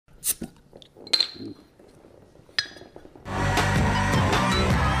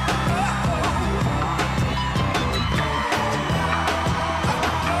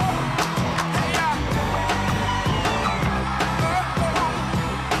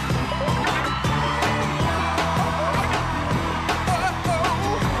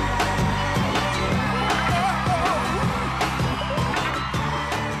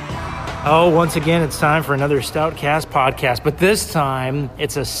Oh, once again, it's time for another Stoutcast podcast, but this time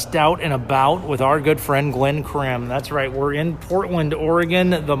it's a stout and about with our good friend Glenn Krim. That's right, we're in Portland,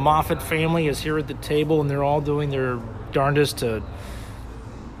 Oregon. The Moffat family is here at the table, and they're all doing their darndest to,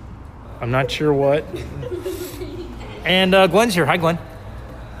 I'm not sure what. And Glenn's here. Hi, Glenn.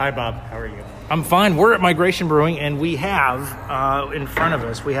 Hi, Bob. How are you? I'm fine. We're at Migration Brewing, and we have in front of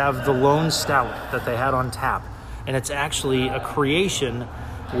us, we have the Lone Stout that they had on tap, and it's actually a creation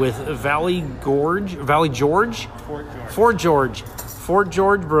with Fort George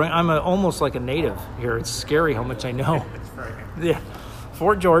Brewing. I'm almost like a native here. It's scary how much I know. Yeah,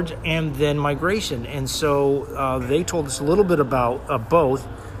 Fort George, and then Migration. And so they told us a little bit about both.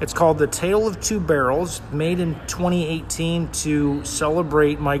 It's called The Tale of Two Barrels, made in 2018 to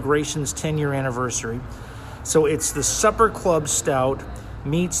celebrate Migration's 10-year anniversary. So it's the Supper Club Stout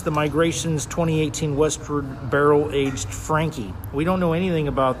meets the Migration's 2018 Westward Barrel-Aged Frankie. We don't know anything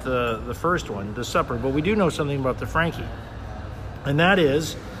about the first one, the Supper, but we do know something about the Frankie. And that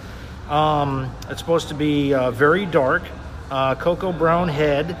is, it's supposed to be very dark, cocoa brown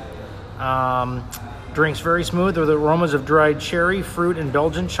head, drinks very smooth with aromas of dried cherry, fruit,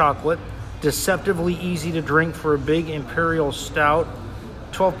 indulgent chocolate, deceptively easy to drink for a big imperial stout,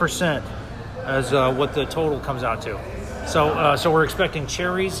 12% as what the total comes out to. So we're expecting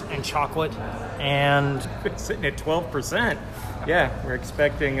cherries and chocolate, and It's sitting at 12%. Yeah, we're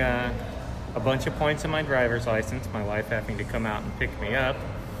expecting a bunch of points on my driver's license, my wife having to come out and pick me up,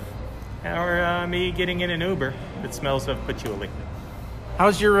 or me getting in an Uber that smells of patchouli.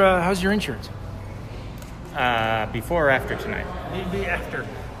 how's your insurance? Before or after tonight? Maybe after.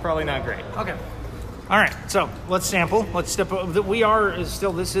 Probably not great. Okay. All right, so let's sample. Let's step up. This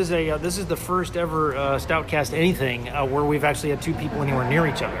is the first ever Stoutcast anything where we've actually had two people anywhere near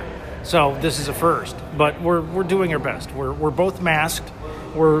each other. So this is a first, but we're doing our best. We're both masked.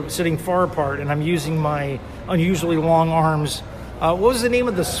 We're sitting far apart, and I'm using my unusually long arms. What was the name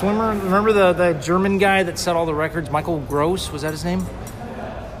of the swimmer? Remember the German guy that set all the records? Michael Gross, was that his name?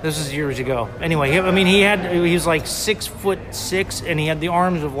 This is years ago. Anyway, he was like 6'6", and he had the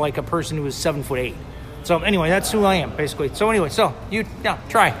arms of like a person who was 7'8". So anyway, that's who I am, basically. So anyway,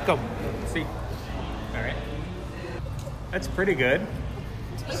 try, go. Let's see. All right. That's pretty good.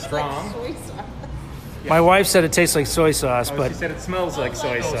 Strong. My wife said it tastes like soy sauce, but she said it smells like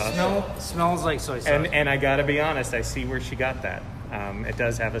soy sauce. Smells like soy sauce. And I gotta be honest, I see where she got that. It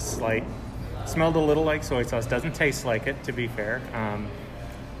does have smelled a little like soy sauce. Doesn't taste like it, to be fair.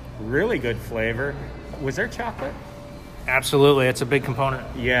 Really good flavor. Was there chocolate? Absolutely, it's a big component.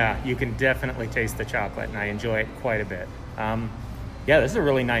 Yeah, you can definitely taste the chocolate, and I enjoy it quite a bit. This is a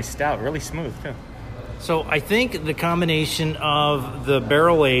really nice stout, really smooth too. So I think the combination of the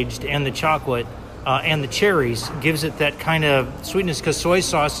barrel-aged and the chocolate and the cherries gives it that kind of sweetness, because soy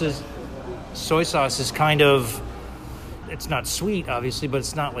sauce is kind of, it's not sweet, obviously, but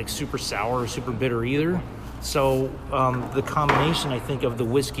it's not like super sour or super bitter either. So the combination, I think, of the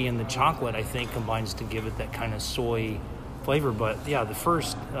whiskey and the chocolate, I think, combines to give it that kind of soy flavor. But yeah, the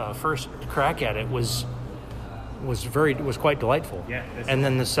first crack at it was quite delightful. Yeah. And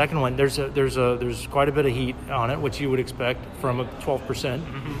then the second one, there's quite a bit of heat on it, which you would expect from a 12%.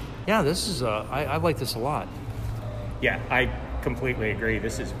 Mm-hmm. Yeah, this is I like this a lot. Yeah, I completely agree.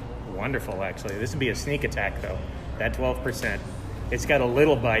 This is wonderful, actually. This would be a sneak attack, though. That 12%, it's got a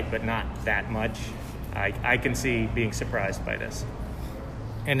little bite, but not that much. I can see being surprised by this.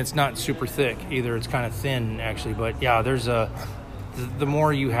 And it's not super thick either. It's kind of thin, actually. But yeah, the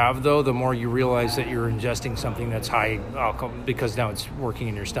more you have, though, the more you realize that you're ingesting something that's high alcohol, because now it's working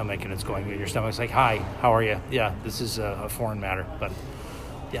in your stomach and it's going in your stomach. It's like, hi, how are you? Yeah, this is a foreign matter. But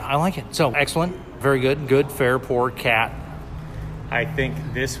yeah, I like it. So excellent. Very good. Good, fair, pour, cat. I think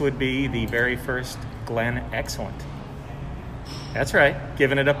this would be the very first Glen Excellent. That's right.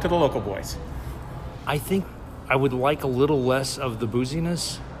 Giving it up to the local boys. I think I would like a little less of the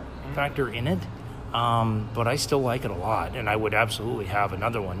booziness factor in it, but I still like it a lot, and I would absolutely have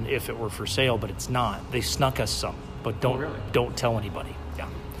another one if it were for sale, but it's not. They snuck us some, but don't tell anybody. Yeah.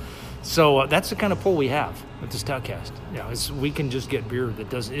 So that's the kind of pull we have with the Stoutcast. Yeah, we can just get beer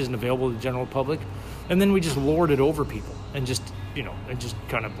that isn't available to the general public, and then we just lord it over people and just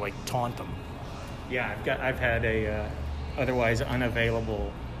kind of like taunt them. Yeah, I've had a otherwise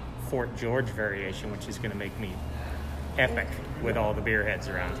unavailable Fort George variation, which is going to make me epic with all the beer heads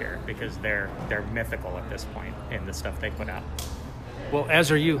around here, because they're mythical at this point in the stuff they put out. Well,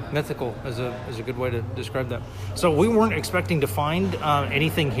 as are you. Mythical is a good way to describe that. So we weren't expecting to find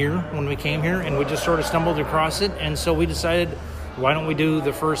anything here when we came here, and we just sort of stumbled across it, and so we decided Why don't we do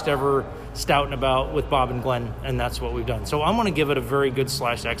the first ever Stout and About with Bob and Glenn? And that's what we've done. So I'm going to give it a very good /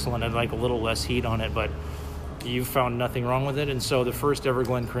 excellent. I'd like a little less heat on it, but you found nothing wrong with it. And so the first ever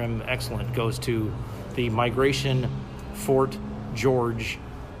Glen Crim excellent goes to the Migration Fort George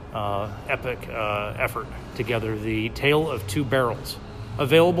epic effort together. The Tale of Two Barrels.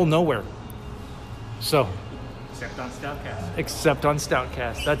 Available nowhere. So. Except on Stoutcast. Except on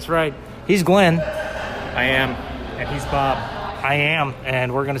Stoutcast. That's right. He's Glenn. I am. And he's Bob. I am.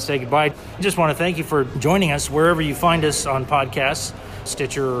 And we're going to say goodbye. I just want to thank you for joining us wherever you find us on podcasts,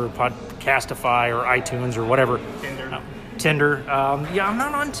 Stitcher or Podcastify or iTunes or whatever. Tinder. Yeah, I'm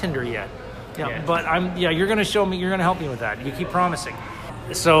not on Tinder yet. Yeah. But you're going to show me, you're going to help me with that. You keep promising.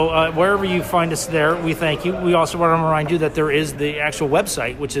 So wherever you find us there, we thank you. We also want to remind you that there is the actual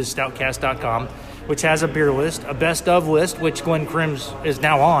website, which is stoutcast.com, which has a beer list, a best of list, which Glen Crim's is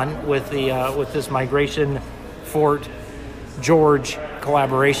now on with the with this Migration Fort George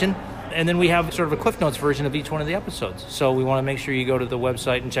collaboration. And then we have sort of a Cliff Notes version of each one of the episodes. So we want to make sure you go to the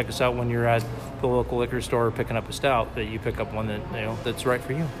website and check us out when you're at the local liquor store picking up a stout, that you pick up one that that's right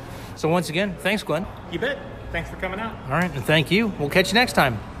for you. So once again, thanks, Glenn. You bet. Thanks for coming out. All right, and thank you. We'll catch you next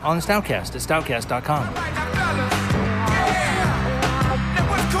time on the Stoutcast at stoutcast.com.